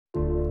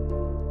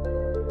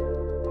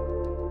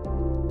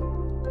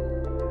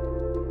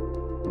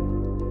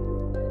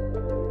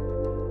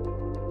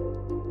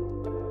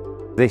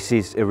This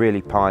is a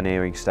really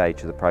pioneering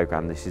stage of the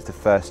programme. This is the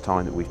first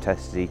time that we've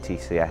tested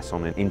ETCS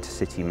on an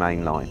intercity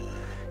main line.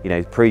 You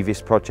know, previous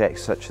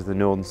projects such as the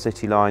Northern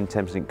City Line,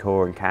 Thameslink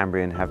Core and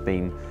Cambrian have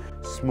been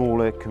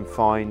smaller,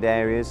 confined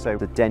areas, so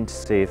the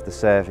density of the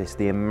service,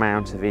 the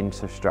amount of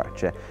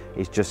infrastructure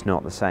is just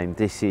not the same.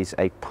 This is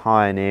a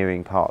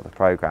pioneering part of the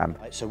programme.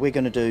 So we're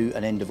going to do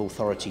an end of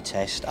authority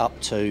test up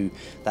to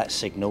that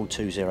signal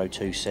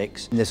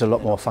 2026. There's a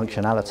lot more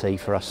functionality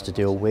for us to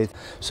deal with,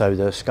 so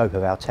the scope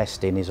of our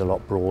testing is a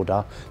lot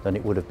broader than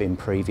it would have been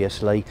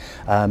previously,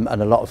 and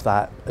a lot of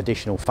that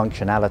additional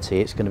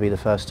functionality, it's going to be the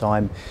first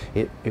time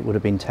it would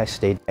have been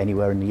tested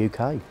anywhere in the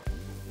UK.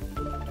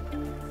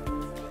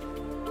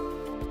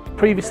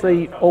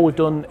 Previously, all we've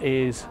done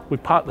is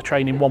we've parked the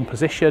train in one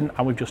position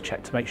and we've just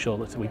checked to make sure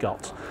that we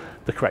got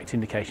the correct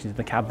indications in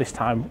the cab. This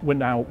time we're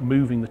now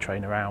moving the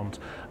train around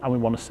and we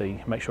want to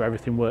make sure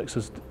everything works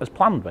as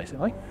planned,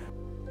 basically.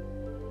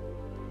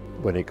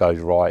 When it goes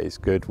right, it's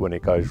good. When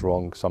it goes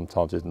wrong,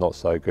 sometimes it's not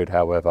so good.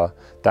 However,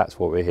 that's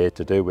what we're here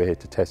to do. We're here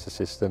to test the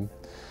system.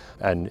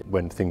 And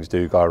when things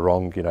do go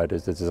wrong, you know,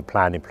 there's a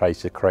plan in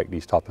place to correct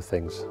these type of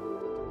things.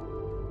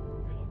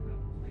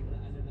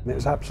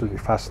 It's absolutely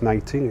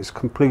fascinating. It's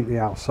completely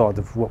outside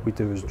of what we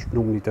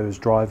normally do as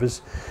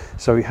drivers.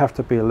 So we have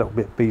to be a little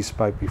bit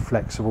bespoke, be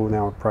flexible in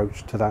our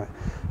approach to that.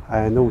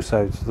 And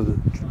also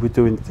we're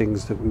doing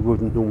things that we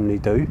wouldn't normally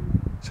do.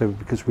 So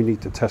because we need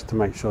to test to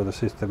make sure the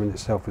system in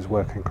itself is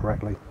working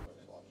correctly.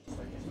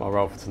 My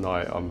role for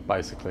tonight, I'm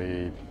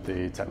basically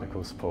the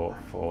technical support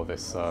for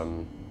this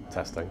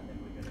testing.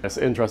 It's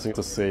interesting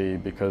to see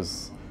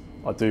because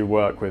I do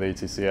work with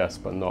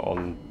ETCS but not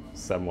on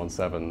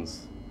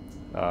 717s.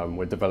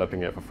 We're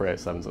developing it for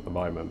 387s at the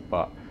moment,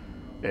 but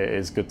it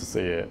is good to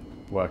see it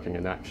working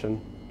in action.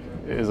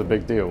 It is a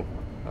big deal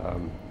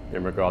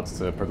in regards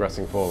to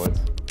progressing forward.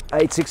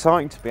 It's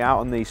exciting to be out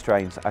on these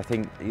trains. I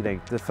think, you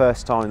know, the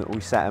first time that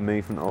we set a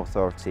movement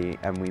authority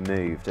and we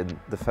moved, and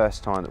the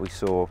first time that we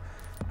saw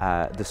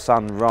the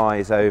sun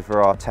rise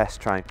over our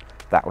test train,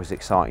 that was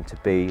exciting to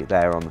be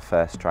there on the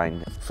first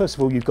train. First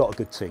of all, you've got a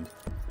good team.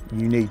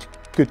 You need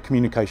good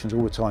communications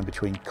all the time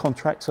between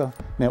contractor,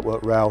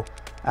 Network Rail,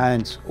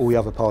 and all the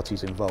other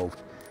parties involved.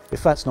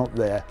 If that's not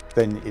there,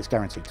 then it's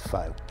guaranteed to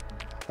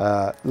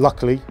fail.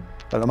 Luckily,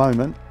 at the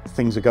moment,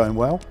 things are going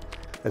well.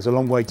 There's a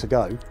long way to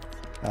go.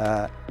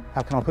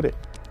 How can I put it?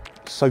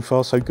 So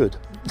far, so good.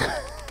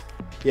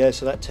 Yeah,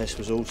 so that test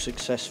was all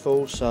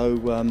successful, so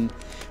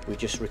we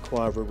just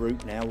require a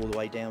route now all the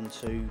way down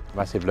to...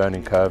 Massive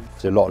learning curve.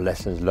 There's a lot of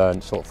lessons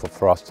learned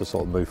for us to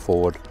sort of move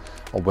forward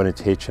on when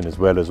it's Hitchin, as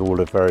well as all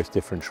the various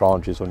different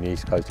tranches on the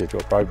East Coast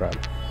Digital Programme.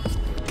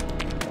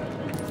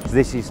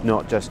 This is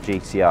not just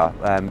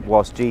GTR.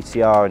 Whilst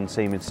GTR and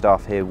Siemens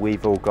staff here,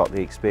 we've all got the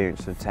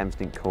experience from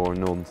Thameslink Core and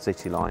Northern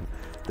City Line,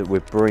 that we're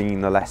bringing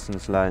the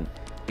lessons learned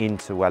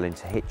into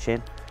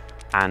Hitchin,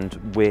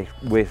 and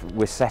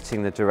we're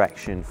setting the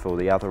direction for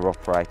the other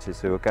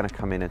operators who are going to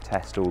come in and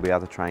test all the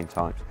other train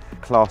types.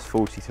 Class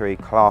 43,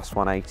 Class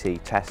 180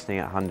 testing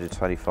at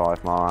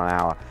 125 mile an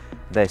hour.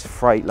 There's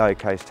freight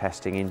locos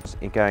testing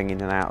going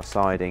in and out of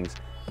sidings.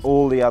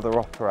 All the other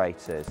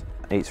operators.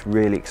 It's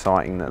really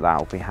exciting that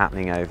will be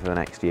happening over the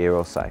next year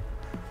or so.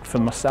 For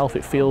myself,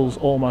 it feels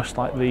almost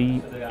like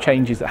the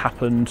changes that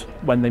happened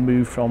when they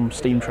moved from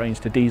steam trains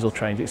to diesel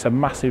trains. It's a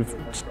massive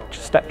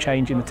step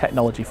change in the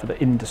technology for the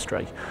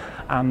industry.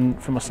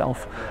 And for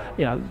myself,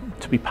 you know,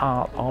 to be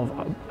part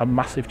of a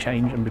massive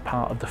change and be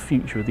part of the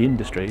future of the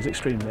industry is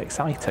extremely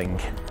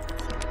exciting.